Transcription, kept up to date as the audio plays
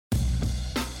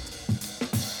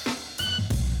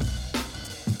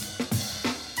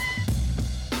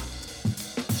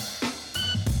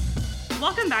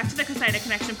Welcome back to the CoSIDA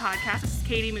Connection podcast. This is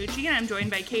Katie Mucci, and I'm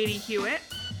joined by Katie Hewitt.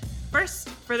 First,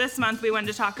 for this month, we wanted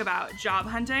to talk about job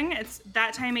hunting. It's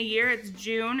that time of year. It's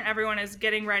June. Everyone is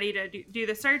getting ready to do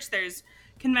the search. There's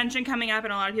convention coming up,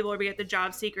 and a lot of people will be at the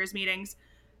job seekers meetings.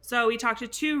 So we talked to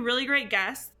two really great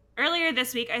guests. Earlier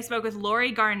this week, I spoke with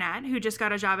Lorie Garnett, who just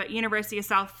got a job at University of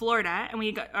South Florida, and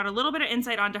we got a little bit of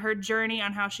insight onto her journey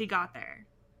on how she got there.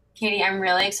 Katie, I'm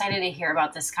really excited to hear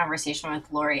about this conversation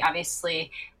with Lorie.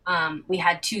 Obviously, we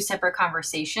had two separate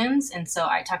conversations, and so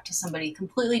I talked to somebody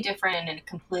completely different and in a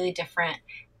completely different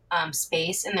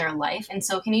space in their life. And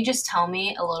so can you just tell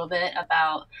me a little bit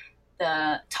about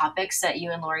the topics that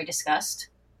you and Lorie discussed?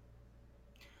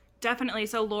 Definitely.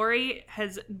 So Lorie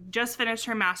has just finished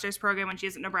her master's program when she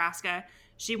was at Nebraska.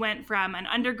 She went from an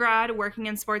undergrad working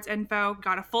in sports info,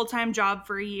 got a full-time job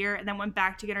for a year, and then went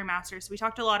back to get her master's. So we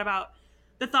talked a lot about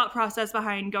the thought process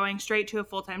behind going straight to a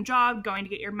full-time job, going to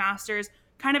get your master's,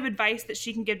 kind of advice that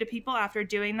she can give to people after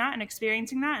doing that and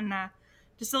experiencing that, and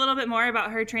just a little bit more about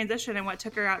her transition and what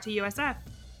took her out to USF.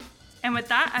 And with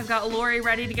that, I've got Lorie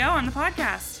ready to go on the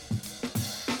podcast.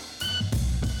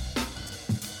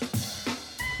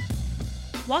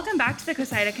 Welcome back to the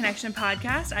CoSIDA Connection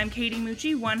podcast. I'm Katie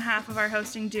Mucci, one half of our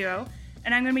hosting duo,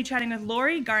 and I'm going to be chatting with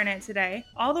Lorie Garnett today,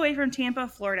 all the way from Tampa,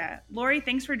 Florida. Lorie,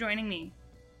 thanks for joining me.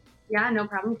 Yeah, no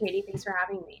problem, Katie. Thanks for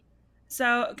having me.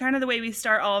 So kind of the way we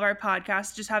start all of our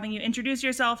podcasts, just having you introduce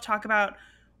yourself, talk about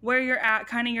where you're at,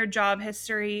 kind of your job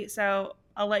history. So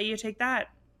I'll let you take that.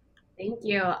 Thank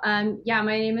you.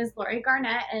 My name is Lorie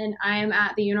Garnett, and I'm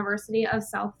at the University of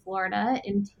South Florida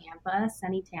in Tampa,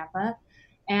 sunny Tampa.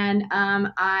 And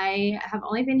I have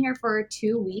only been here for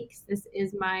 2 weeks. This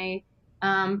is my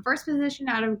first position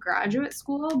out of graduate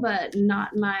school, but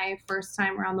not my first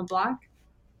time around the block.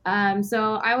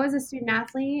 So I was a student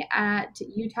athlete at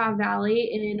Utah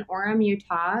Valley in Orem,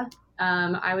 Utah.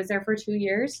 I was there for 2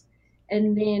 years,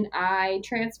 and then I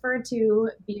transferred to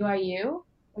BYU,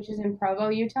 which is in Provo,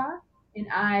 Utah. And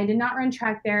I did not run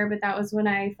track there, but that was when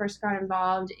I first got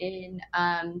involved in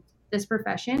this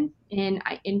profession. And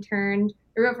I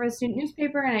wrote for the student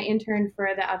newspaper, and I interned for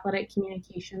the athletic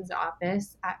communications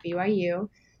office at BYU.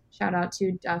 Shout out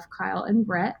to Duff, Kyle, and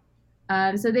Brett.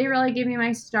 So they really gave me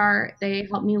my start. They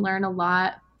helped me learn a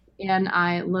lot, and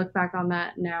I look back on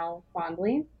that now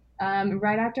fondly.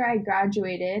 Right after I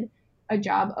graduated, a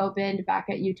job opened back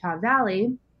at Utah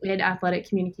Valley in athletic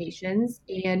communications,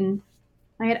 and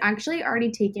I had actually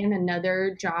already taken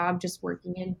another job just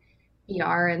working in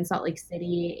PR in Salt Lake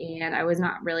City, and I was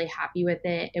not really happy with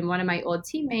it. And one of my old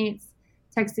teammates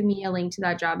texted me a link to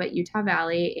that job at Utah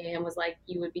Valley and was like,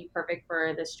 "You would be perfect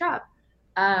for this job."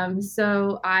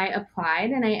 So I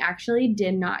applied, and I actually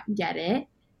did not get it.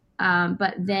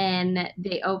 But then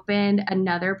they opened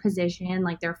another position,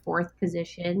 like their fourth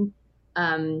position.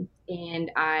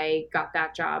 And I got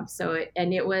that job.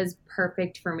 It was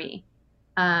perfect for me.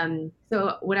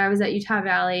 So when I was at Utah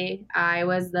Valley, I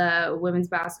was the women's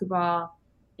basketball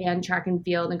and track and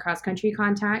field and cross country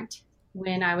contact.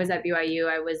 When I was at BYU,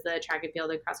 I was the track and field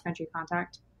and cross country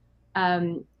contact.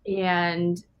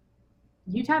 And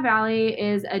Utah Valley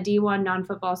is a D1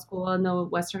 non-football school in the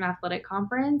Western Athletic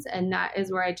Conference, and that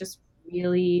is where I just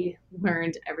really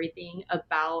learned everything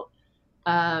about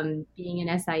being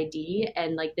an SID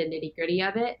and like the nitty-gritty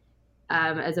of it,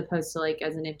 as opposed to like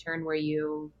as an intern where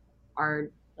you are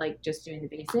like just doing the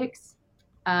basics.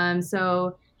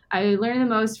 So I learned the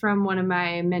most from one of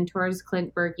my mentors,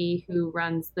 Clint Berkey, who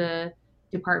runs the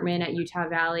department at Utah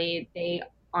Valley. They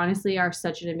honestly are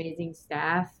such an amazing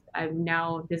staff.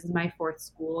 This is my fourth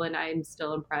school, and I'm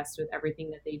still impressed with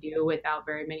everything that they do without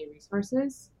very many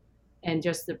resources and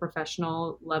just the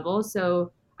professional level.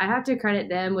 So I have to credit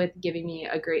them with giving me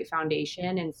a great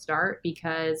foundation and start,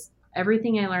 because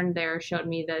everything I learned there showed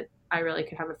me that I really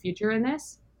could have a future in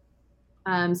this.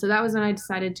 So that was when I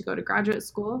decided to go to graduate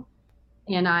school,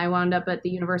 and I wound up at the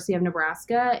University of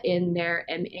Nebraska in their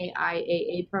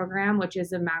MAIAA program, which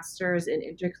is a Master's in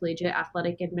Intercollegiate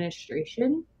Athletic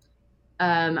Administration.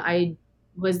 I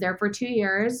was there for 2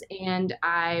 years, and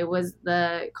I was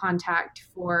the contact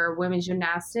for women's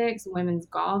gymnastics, women's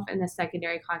golf, and the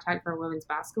secondary contact for women's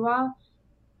basketball.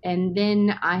 And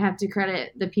then I have to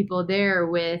credit the people there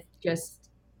with just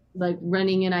like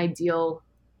running an ideal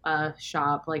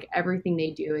shop. Like everything they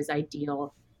do is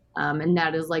ideal. And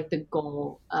that is like the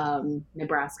goal,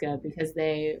 Nebraska, because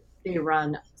they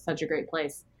run such a great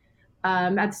place.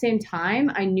 At the same time,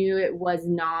 I knew it was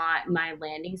not my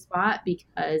landing spot,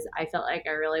 because I felt like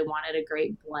I really wanted a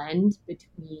great blend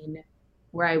between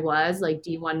where I was, like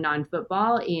D1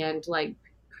 non-football, and like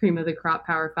cream of the crop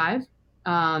Power 5.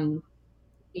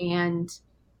 And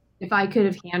if I could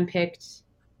have handpicked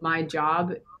my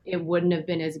job, it wouldn't have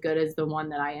been as good as the one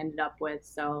that I ended up with.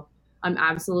 So I'm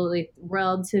absolutely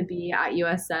thrilled to be at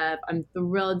USF. I'm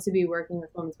thrilled to be working with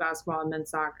women's basketball and men's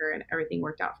soccer, and everything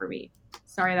worked out for me.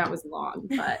 Sorry that was long,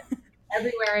 but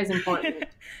everywhere is important.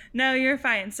 No, you're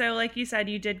fine. So like you said,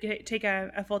 you did take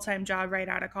a full-time job right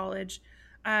out of college.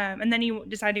 And then you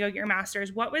decided to go get your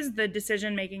master's. What was the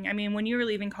decision making? I mean, when you were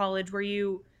leaving college, were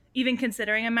you even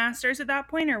considering a master's at that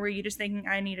point, or were you just thinking,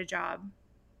 I need a job?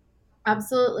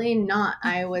 Absolutely not.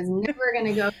 I was never going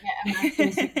to go get a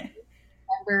master's degree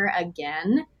ever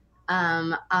again.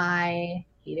 I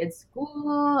hated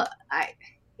school.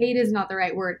 Hate is not the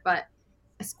right word, but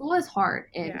school is hard.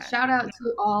 And shout out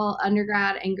to all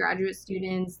undergrad and graduate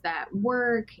students that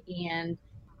work and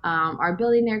are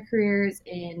building their careers.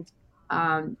 And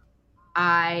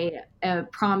I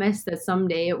promise that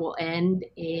someday it will end,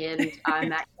 and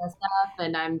I'm at USF,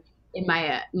 and I'm in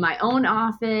my own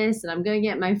office, and I'm gonna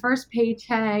get my first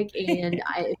paycheck, and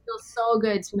it feels so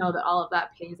good to know that all of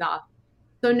that pays off.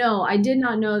 So no, I did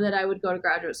not know that I would go to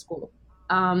graduate school.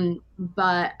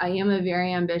 But I am a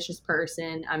very ambitious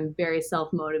person. I'm very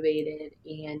self-motivated,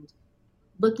 and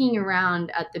looking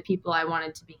around at the people I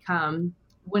wanted to become,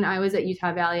 when I was at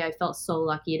Utah Valley, I felt so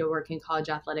lucky to work in college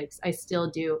athletics. I still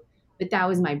do, but that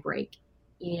was my break.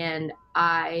 And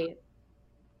I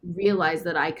realized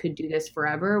that I could do this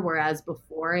forever, whereas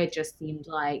before it just seemed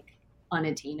like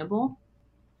unattainable.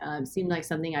 Seemed like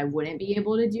something I wouldn't be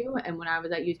able to do. And when I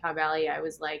was at Utah Valley, I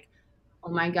was like, oh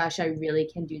my gosh, I really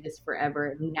can do this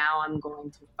forever. Now I'm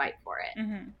going to fight for it.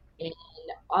 Mm-hmm. And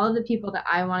all of the people that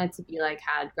I wanted to be like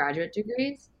had graduate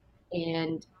degrees.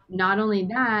 And not only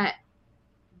that,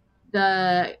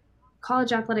 the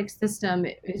college athletic system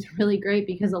is really great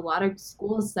because a lot of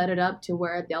schools set it up to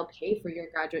where they'll pay for your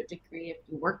graduate degree if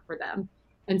you work for them.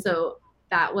 And so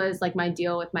that was like my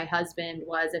deal with my husband,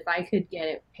 was if I could get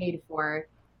it paid for,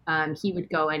 he would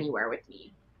go anywhere with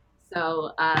me.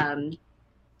 So I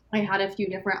had a few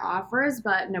different offers,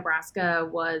 but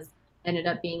Nebraska ended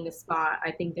up being the spot.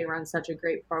 I think they run such a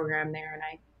great program there, and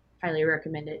I highly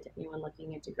recommend it to anyone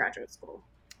looking into graduate school.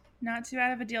 Not too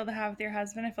bad of a deal to have with your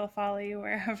husband if he'll follow you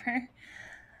wherever.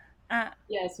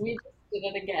 Yes, we just did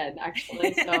it again,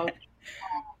 actually. So,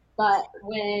 but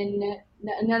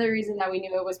another reason that we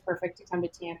knew it was perfect to come to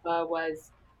Tampa was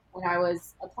when I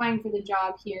was applying for the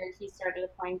job here, he started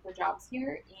applying for jobs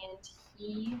here, and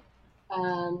he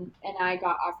and I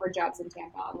got offered jobs in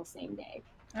Tampa on the same day.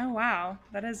 Oh, wow.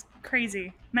 That is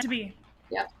crazy. Meant to be.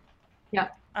 Yep.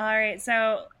 All right.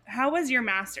 So how was your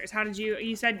master's? How did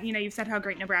you said, you've said how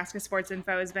great Nebraska Sports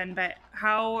Info has been, but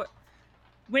I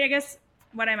guess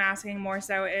what I'm asking more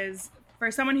so is, for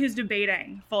someone who's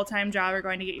debating full-time job or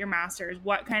going to get your master's,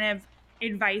 what kind of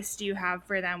advice do you have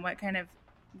for them?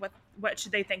 What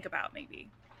should they think about maybe?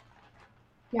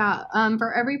 Yeah,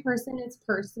 for every person, it's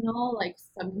personal. Like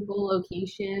some people,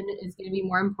 location is going to be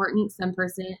more important. Some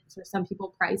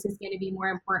people, price is going to be more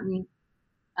important.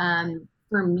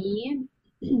 For me,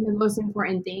 the most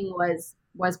important thing was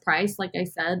price. Like I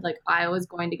said, like I was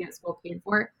going to get school paid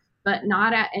for, but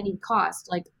not at any cost.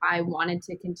 Like I wanted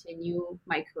to continue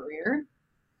my career,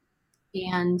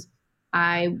 and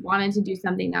I wanted to do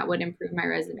something that would improve my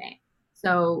resume.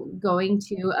 So going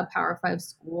to a Power 5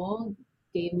 school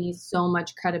gave me so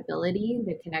much credibility,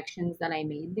 the connections that I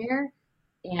made there,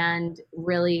 and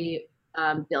really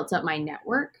built up my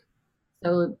network.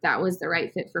 So that was the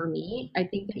right fit for me. I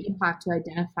think that you have to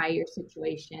identify your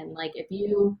situation. Like if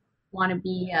you want to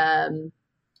be, I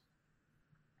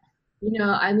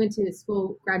went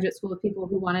to graduate school with people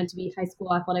who wanted to be high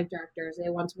school athletic directors. They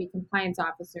wanted to be compliance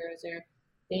officers, or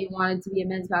they wanted to be a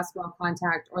men's basketball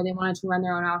contact, or they wanted to run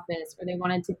their own office, or they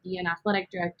wanted to be an athletic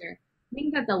director. I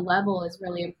think that the level is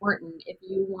really important. If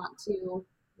you want to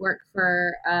work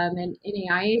for an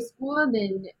NAIA school,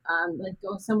 then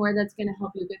go somewhere that's going to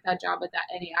help you get that job at that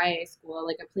NAIA school.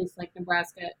 Like a place like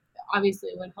Nebraska, obviously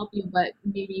it would help you, but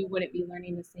maybe you wouldn't be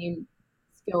learning the same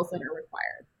skills that are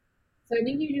required. So I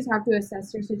think you just have to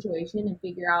assess your situation and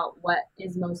figure out what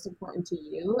is most important to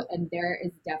you, and there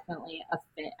is definitely a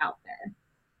fit out there.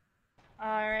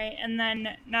 All right. And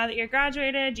then now that you're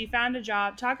graduated, you found a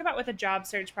job. Talk about what the job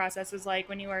search process was like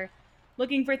when you were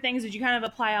looking for things. Did you kind of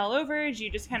apply all over? Did you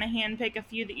just kind of handpick a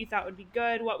few that you thought would be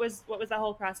good? What was the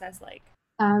whole process like?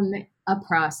 A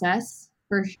process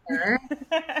for sure.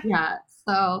 Yeah.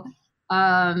 So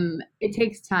it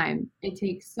takes time. It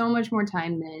takes so much more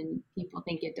time than people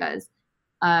think it does.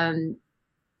 I'm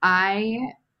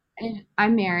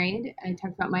married. I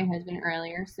talked about my husband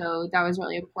earlier, so that was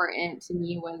really important to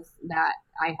me, was that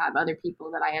I have other people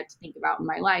that I had to think about in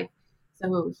my life.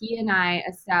 So he and I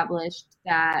established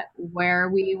that where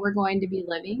we were going to be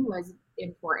living was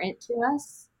important to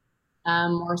us,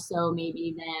 more so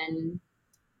maybe than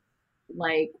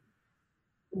like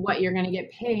what you're going to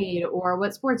get paid or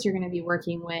what sports you're going to be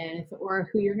working with or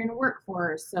who you're going to work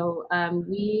for. So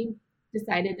we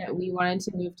decided that we wanted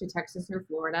to move to Texas or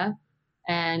Florida.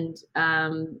 And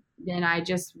then I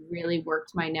just really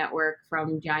worked my network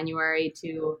from January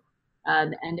to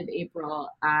the end of April.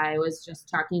 I was just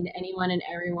talking to anyone and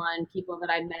everyone, people that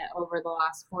I'd met over the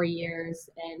last 4 years,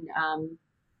 and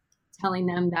telling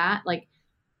them that, like,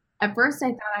 at first I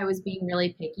thought I was being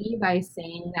really picky by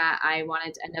saying that I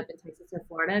wanted to end up in Texas or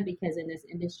Florida, because in this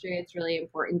industry, it's really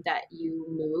important that you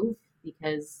move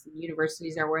because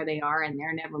universities are where they are and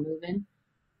they're never moving.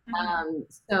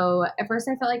 So at first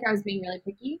I felt like I was being really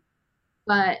picky,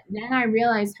 but then I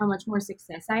realized how much more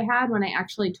success I had when I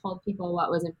actually told people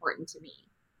what was important to me.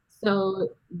 So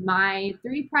my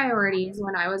 3 priorities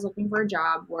when I was looking for a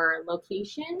job were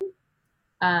location,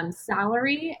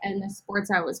 salary, and the sports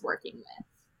I was working with.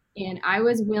 And I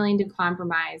was willing to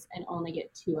compromise and only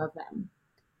get 2 of them.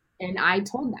 And I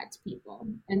told that to people.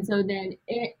 And so then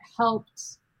it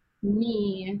helped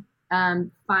me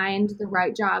find the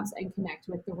right jobs and connect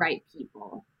with the right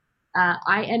people.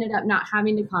 I ended up not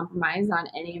having to compromise on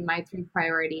any of my 3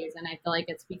 priorities. And I feel like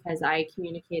it's because I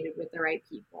communicated with the right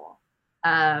people.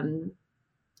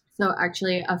 So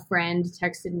actually a friend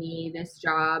texted me this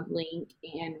job link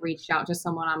and reached out to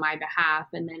someone on my behalf.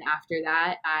 And then after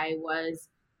that, I was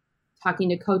talking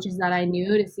to coaches that I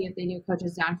knew to see if they knew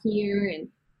coaches down here. And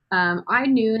I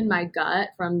knew in my gut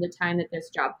from the time that this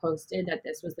job posted that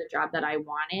this was the job that I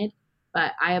wanted,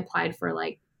 but I applied for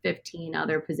like 15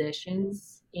 other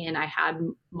positions and I had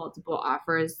multiple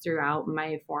offers throughout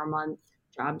my 4-month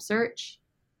job search,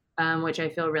 which I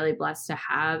feel really blessed to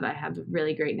have. I have a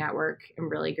really great network and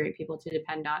really great people to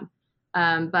depend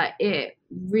on. But it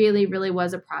really, really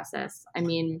was a process. I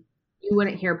mean, you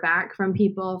wouldn't hear back from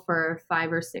people for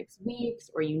 5 or 6 weeks,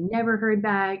 or you never heard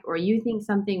back, or you think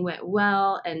something went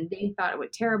well and they thought it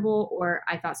went terrible, or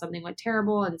I thought something went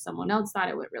terrible and someone else thought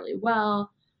it went really well.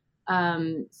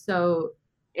 So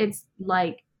it's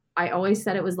like, I always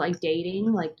said it was like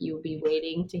dating, like you'll be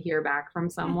waiting to hear back from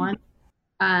someone.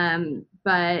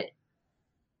 But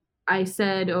I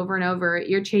said over and over,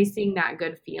 you're chasing that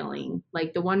good feeling,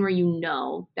 like the one where you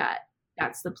know that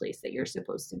that's the place that you're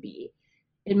supposed to be.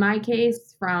 In my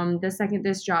case, from the second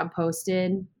this job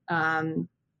posted,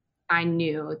 I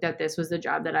knew that this was the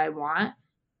job that I want.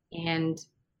 And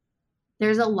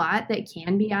there's a lot that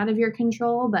can be out of your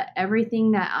control, but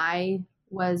everything that I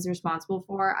was responsible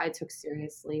for, I took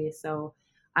seriously. So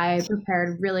I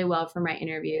prepared really well for my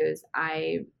interviews.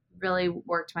 I really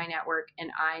worked my network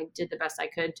and I did the best I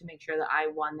could to make sure that I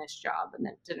won this job, and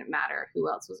it didn't matter who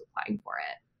else was applying for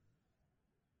it.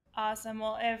 Awesome.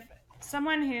 Well, if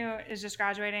someone who is just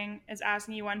graduating is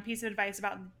asking you one piece of advice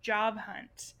about job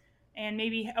hunt and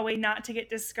maybe a way not to get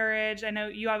discouraged, I know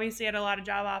you obviously had a lot of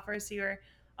job offers, so you're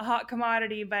a hot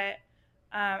commodity, but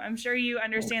I'm sure you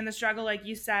understand the struggle. Like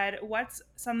you said, what's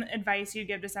some advice you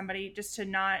give to somebody just to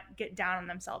not get down on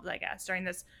themselves, I guess, during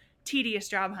this tedious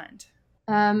job hunt?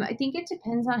 I think it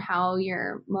depends on how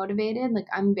you're motivated. Like,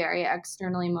 I'm very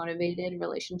externally motivated.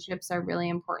 Relationships are really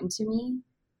important to me.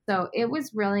 So it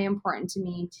was really important to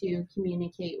me to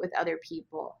communicate with other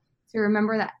people, to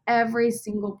remember that every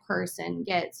single person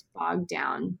gets bogged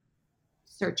down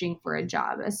searching for a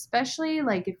job, especially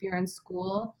like if you're in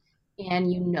school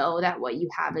and you know that what you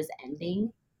have is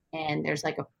ending and there's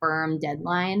like a firm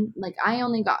deadline. Like, I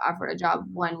only got offered a job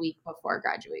 1 week before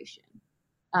graduation.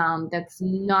 That's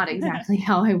not exactly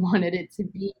how I wanted it to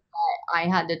be, but I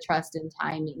had to trust in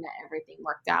timing that everything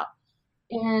worked out.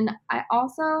 And I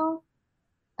also,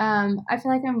 I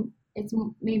feel like it's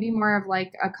maybe more of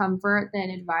like a comfort than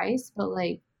advice, but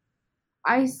like,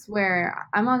 I swear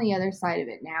I'm on the other side of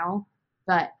it now,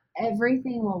 but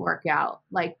everything will work out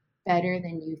like better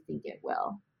than you think it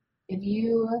will. If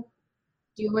you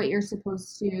do what you're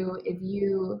supposed to, if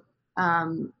you,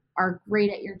 are great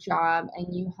at your job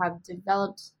and you have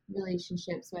developed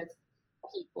relationships with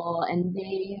people and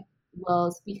they will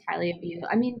speak highly of you.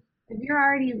 I mean, if you're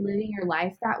already living your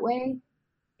life that way,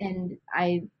 and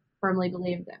I firmly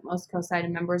believe that most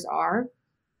CoSIDA members are,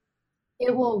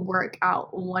 it will work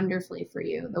out wonderfully for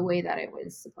you the way that it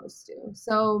was supposed to.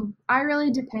 So I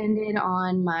really depended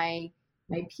on my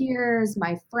peers,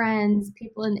 my friends,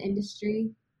 people in the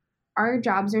industry. Our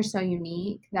jobs are so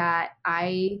unique that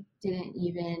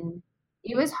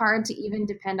it was hard to even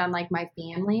depend on like my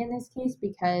family in this case,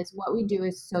 because what we do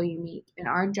is so unique and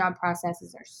our job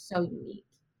processes are so unique.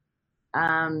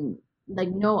 Like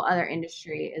no other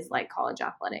industry is like college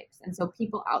athletics. And so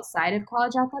people outside of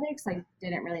college athletics like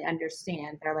didn't really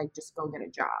understand. They're like, just go get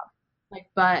a job.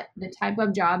 But the type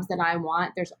of jobs that I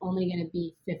want, there's only going to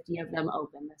be 50 of them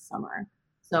open this summer.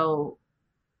 So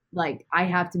I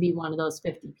have to be one of those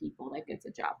 50 people that gets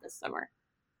a job this summer.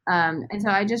 And so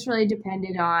I just really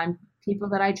depended on people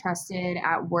that I trusted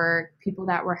at work, people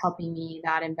that were helping me,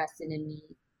 that invested in me.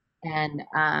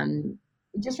 And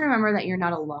just remember that you're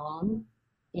not alone.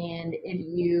 And if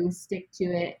you stick to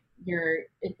it,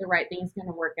 if the right thing's going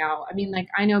to work out. I mean,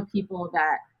 I know people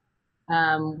that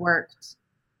worked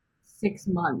 6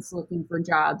 months looking for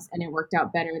jobs and it worked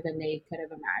out better than they could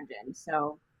have imagined.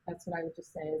 So that's what I would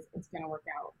just say is it's going to work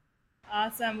out.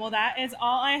 Awesome. Well, that is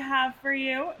all I have for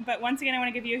you. But once again, I want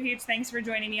to give you a huge thanks for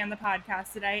joining me on the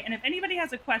podcast today. And if anybody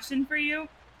has a question for you,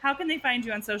 how can they find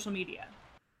you on social media?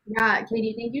 Yeah,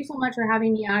 Katie, thank you so much for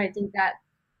having me on. I think that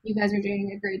you guys are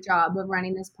doing a great job of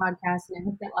running this podcast, and I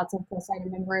hope that lots of CoSIDA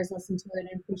members listen to it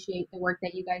and appreciate the work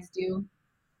that you guys do.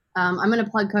 I'm going to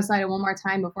plug CoSIDA one more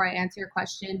time before I answer your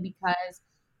question, because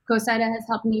CoSIDA has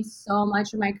helped me so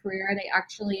much in my career. They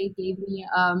actually gave me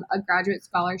a graduate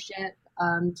scholarship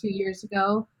 2 years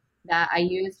ago that I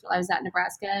used while I was at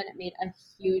Nebraska, and it made a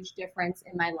huge difference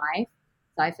in my life.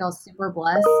 So I feel super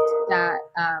blessed that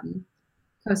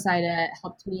CoSIDA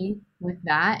helped me with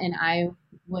that, and I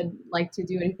would like to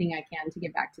do anything I can to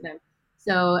give back to them.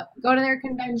 So go to their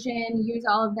convention, use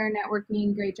all of their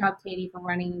networking. Great job, Katie, for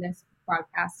running this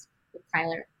broadcast with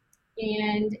Tyler.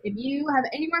 And if you have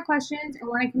any more questions or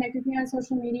want to connect with me on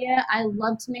social media, I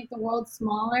love to make the world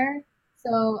smaller.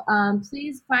 So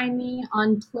please find me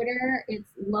on Twitter.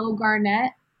 It's Lorie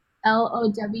Garnett,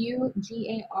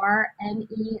 LOWGARNETT.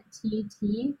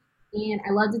 And I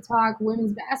love to talk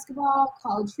women's basketball,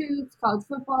 college hoops, college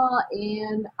football,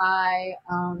 and I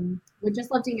would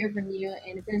just love to hear from you.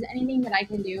 And if there's anything that I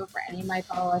can do for any of my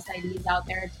fellow SIDs out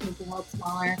there to make the world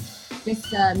smaller,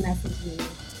 just message me.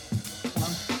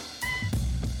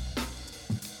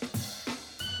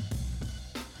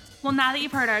 Well, now that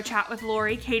you've heard our chat with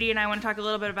Lorie, Katie and I want to talk a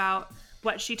little bit about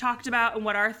what she talked about and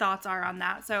what our thoughts are on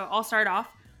that. So I'll start off.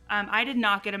 I did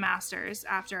not get a master's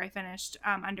after I finished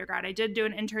undergrad. I did do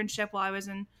an internship while I was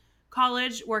in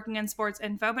college working in sports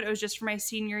info, but it was just for my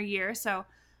senior year. So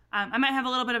I might have a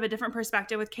little bit of a different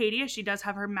perspective with Katie, as she does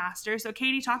have her master's. So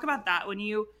Katie, talk about that. When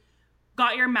you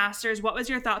got your master's, what was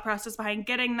your thought process behind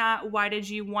getting that? Why did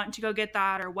you want to go get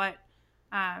that? Or what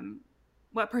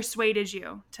persuaded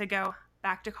you to go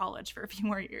back to college for a few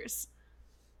more years?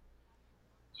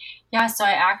 Yeah, so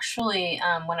I actually,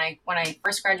 when I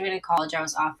first graduated college, I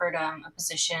was offered a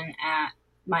position at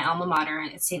my alma mater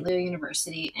at St. Leo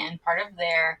University, and part of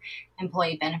their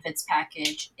employee benefits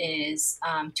package is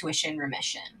tuition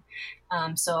remission.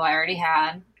 So I already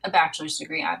had a bachelor's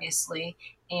degree, obviously,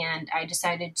 and I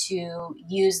decided to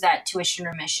use that tuition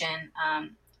remission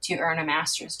to earn a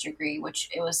master's degree, which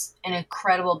it was an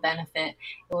incredible benefit.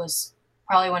 It was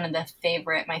probably one of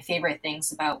my favorite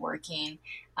things about working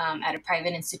at a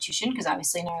private institution, because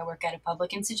obviously now I work at a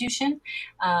public institution.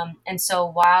 And so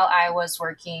while I was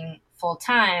working full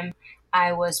time,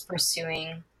 I was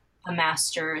pursuing a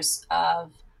master's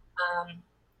of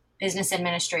business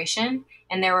administration,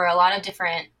 and there were a lot of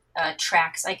different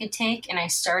tracks I could take. And I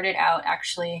started out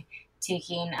actually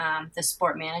taking the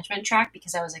sport management track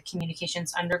because I was a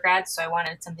communications undergrad, so I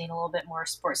wanted something a little bit more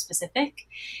sport specific.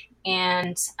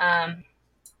 And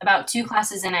about 2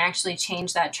 classes in, I actually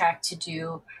changed that track to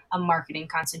do a marketing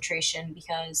concentration,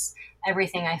 because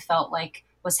everything I felt like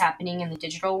was happening in the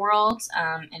digital world,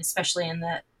 and especially in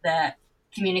the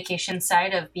communication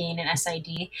side of being an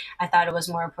SID, I thought it was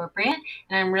more appropriate,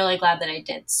 and I'm really glad that I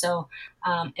did. So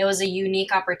it was a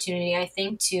unique opportunity, I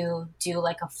think, to do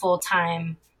like a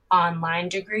full-time online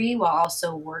degree while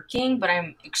also working, but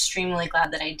I'm extremely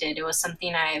glad that I did. It was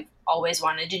something I've always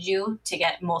wanted to do, to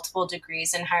get multiple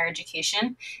degrees in higher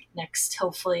education. Next,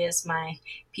 hopefully, is my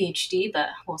PhD, but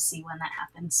we'll see when that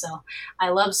happens. So I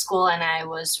love school, and I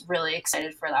was really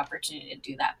excited for the opportunity to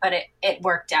do that, but it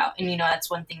worked out. And, that's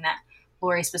one thing that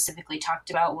Lorie specifically talked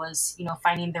about was,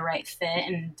 finding the right fit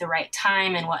and the right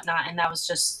time and whatnot. And that was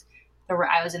just,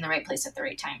 I was in the right place at the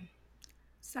right time.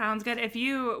 Sounds good.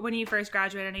 When you first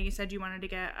graduated, I know you said you wanted to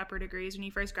get upper degrees. When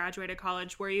you first graduated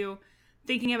college, were you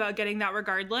thinking about getting that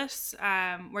regardless?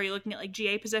 Were you looking at like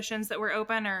GA positions that were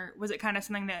open, or was it kind of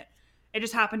something that it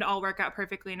just happened to all work out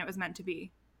perfectly and it was meant to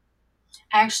be?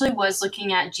 I actually was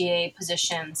looking at GA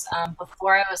positions.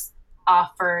 Before I was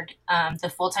offered the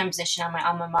full-time position on my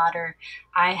alma mater,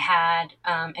 I had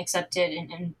accepted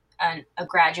a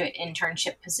graduate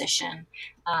internship position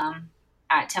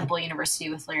at Temple University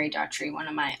with Larry Daughtry, one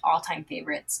of my all-time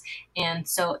favorites. And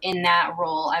so in that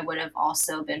role, I would have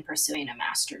also been pursuing a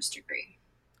master's degree.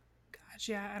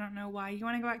 Yeah, I don't know why you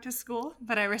want to go back to school,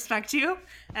 but I respect you,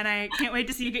 and I can't wait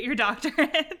to see you get your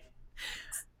doctorate.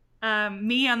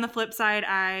 Me, on the flip side,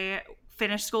 I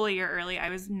finished school a year early. I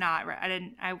was not,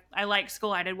 I liked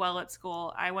school. I did well at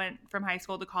school. I went from high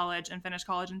school to college and finished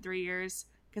college in 3 years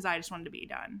because I just wanted to be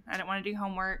done. I didn't want to do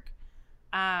homework.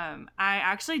 I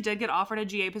actually did get offered a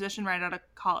GA position right out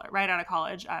of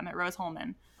college at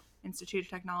Rose-Hulman Institute of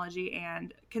Technology,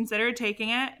 and considered taking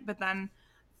it, but then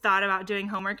thought about doing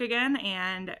homework again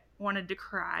and wanted to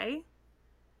cry.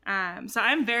 So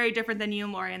I'm very different than you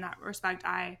and Lorie in that respect.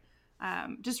 I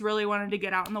just really wanted to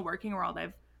get out in the working world.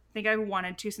 I think I've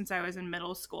wanted to since I was in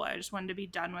middle school. I just wanted to be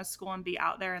done with school and be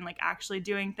out there and like actually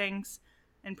doing things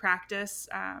in practice.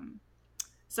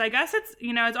 So I guess it's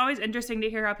always interesting to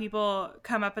hear how people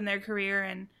come up in their career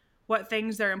and what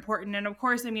things are important. And of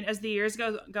course, I mean, as the years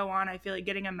go on, I feel like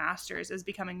getting a master's is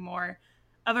becoming more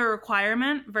of a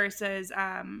requirement versus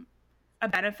a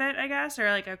benefit, I guess,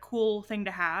 or like a cool thing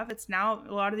to have. It's now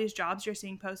a lot of these jobs you're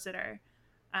seeing posted are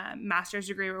master's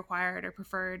degree required or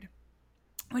preferred,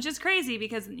 which is crazy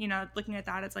because, looking at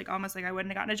that, it's like almost like I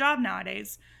wouldn't have gotten a job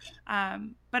nowadays.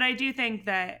 But I do think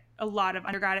that a lot of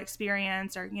undergrad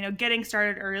experience or, getting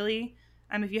started early,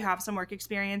 if you have some work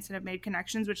experience and have made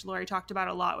connections, which Lorie talked about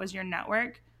a lot was your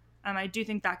network, I do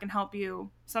think that can help you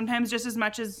sometimes just as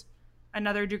much as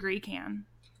another degree can.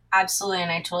 Absolutely.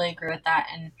 And I totally agree with that.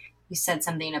 And you said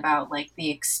something about like the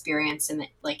experience and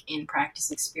like in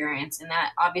practice experience. And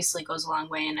that obviously goes a long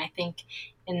way. And I think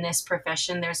in this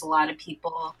profession, there's a lot of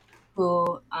people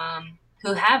who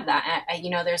have that.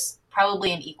 There's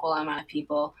probably an equal amount of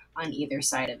people on either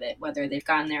side of it, whether they've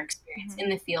gotten their experience in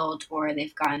the field or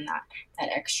they've gotten that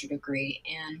extra degree.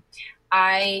 And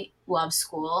I love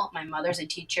school. My mother's a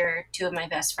teacher. 2 of my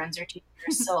best friends are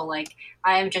teachers. So like,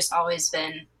 I have just always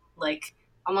been like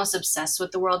almost obsessed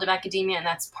with the world of academia. And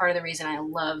that's part of the reason I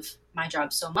love my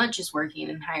job so much, is working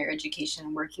in higher education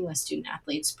and working with student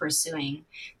athletes pursuing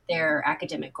their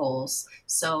academic goals.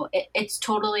 So it's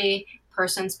totally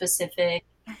person specific,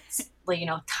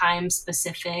 time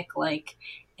specific. Like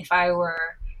if I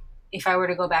were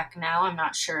to go back now, I'm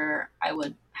not sure I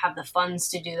would have the funds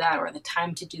to do that or the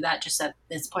time to do that just at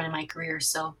this point in my career.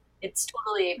 So it's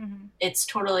totally, I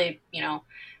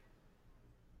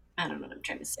don't know what I'm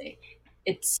trying to say.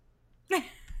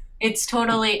 It's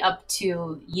totally up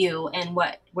to you and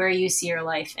where you see your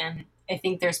life. And I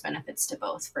think there's benefits to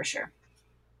both for sure.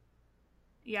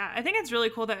 Yeah, I think it's really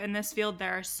cool that in this field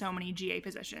there are so many GA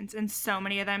positions and so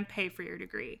many of them pay for your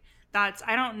degree.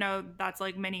 I don't know, that's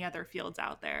like many other fields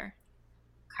out there.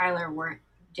 Kyler,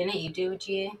 didn't you do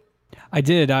GA? I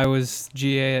did. I was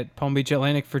GA at Palm Beach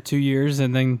Atlantic for 2 years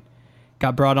and then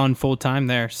got brought on full time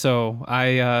there. So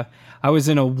I was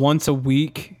in a once a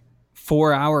week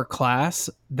 4-hour class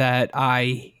that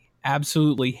I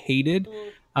absolutely hated.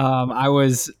 I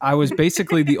was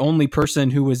basically the only person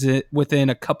who was within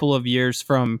a couple of years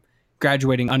from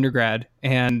graduating undergrad,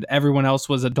 and everyone else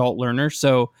was adult learners.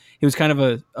 So it was kind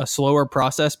of a slower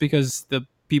process because the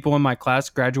people in my class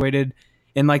graduated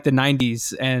in like the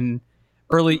 90s and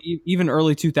early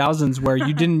 2000s, where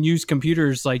you didn't use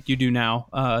computers like you do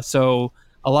now. So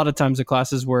a lot of times the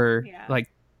classes were like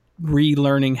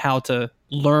relearning how to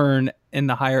learn in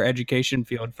the higher education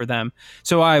field for them.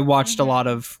 So I watched a lot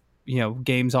of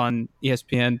games on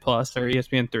ESPN Plus or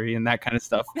ESPN3 and that kind of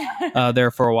stuff there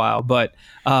for a while. But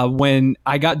when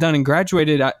I got done and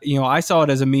graduated, I saw it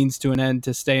as a means to an end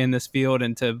to stay in this field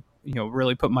and to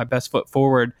really put my best foot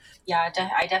forward. Yeah,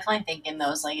 I definitely think in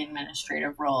those like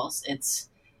administrative roles,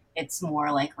 it's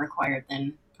more like required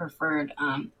than preferred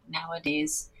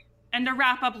nowadays. And to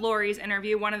wrap up Lorie's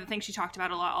interview, one of the things she talked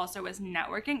about a lot also was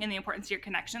networking and the importance of your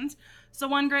connections. So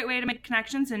one great way to make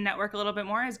connections and network a little bit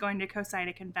more is going to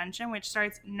CoSIDA convention, which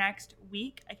starts next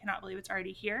week. I cannot believe it's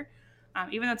already here.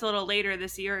 Even though it's a little later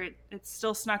this year, it's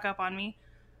still snuck up on me.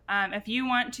 If you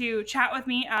want to chat with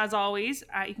me, as always,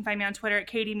 you can find me on Twitter at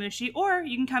Katie Mucci, or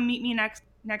you can come meet me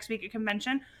next week at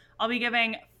convention. I'll be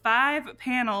giving 5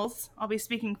 panels. I'll be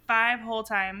speaking 5 whole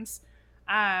times.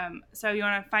 So if you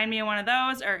want to find me in one of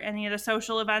those or any of the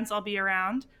social events, I'll be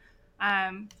around.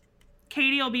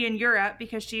 Katie will be in Europe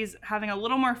because she's having a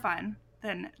little more fun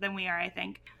than we are, I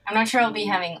think. I'm not sure I'll be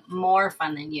having more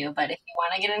fun than you, but if you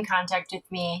want to get in contact with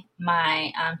me,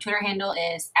 my Twitter handle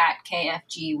is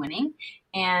 @KFGWinning.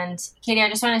 And Katie, I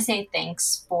just want to say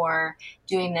thanks for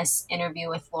doing this interview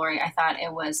with Lorie. I thought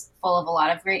it was full of a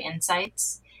lot of great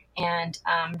insights, and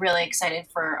I'm really excited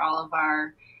for all of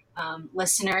our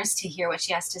listeners to hear what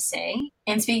she has to say.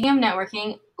 And speaking of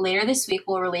networking, later this week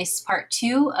we'll release part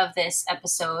 2 of this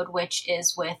episode, which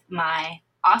is with my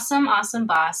awesome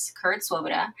boss, Kurt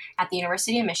Swoboda at the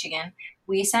University of Michigan.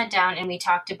 we sat down and we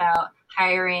talked about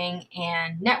hiring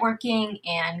and networking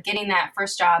and getting that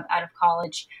first job out of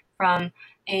college from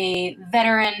a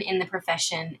veteran in the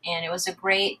profession. And it was a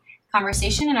great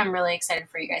conversation, and I'm really excited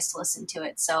for you guys to listen to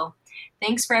it. So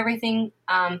thanks for everything.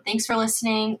 Thanks for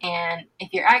listening. And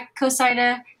if you're at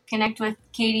CoSIDA, connect with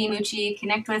Katie, Mucci,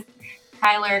 connect with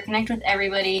Tyler, connect with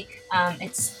everybody.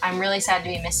 I'm really sad to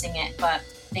be missing it, but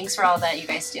thanks for all that you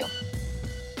guys do.